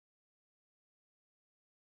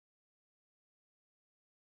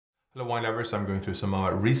Hello wine lovers, I'm going through some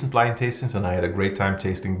recent blind tastings and I had a great time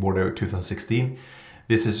tasting Bordeaux 2016.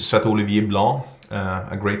 This is Chateau Olivier Blanc,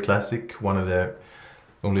 a great classic, one of the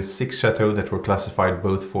only 6 chateaux that were classified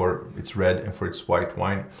both for its red and for its white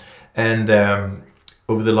wine. And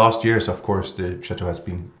over the last years, of course, the chateau has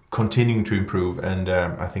been continuing to improve, and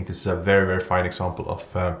I think this is a very, very fine example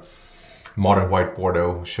of modern white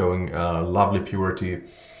Bordeaux, showing lovely purity,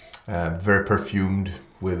 very perfumed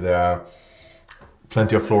with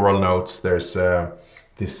plenty of floral notes. There's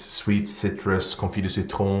this sweet citrus, confit de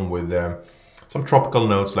citron with some tropical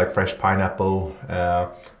notes like fresh pineapple,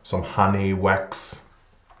 some honey, wax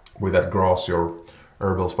with that grassy or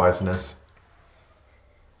herbal spiciness.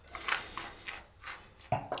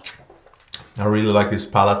 I really like this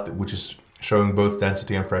palate, which is showing both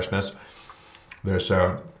density and freshness. There's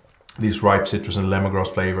these ripe citrus and lemongrass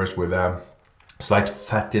flavors with slight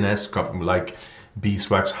fattiness, like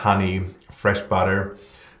beeswax, honey, fresh butter,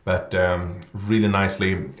 but really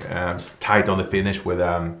nicely tight on the finish with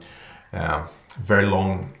very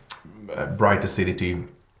long, bright acidity.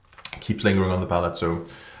 Keeps lingering on the palate. So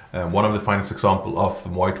one of the finest examples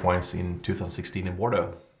of white wines in 2016 in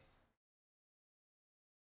Bordeaux.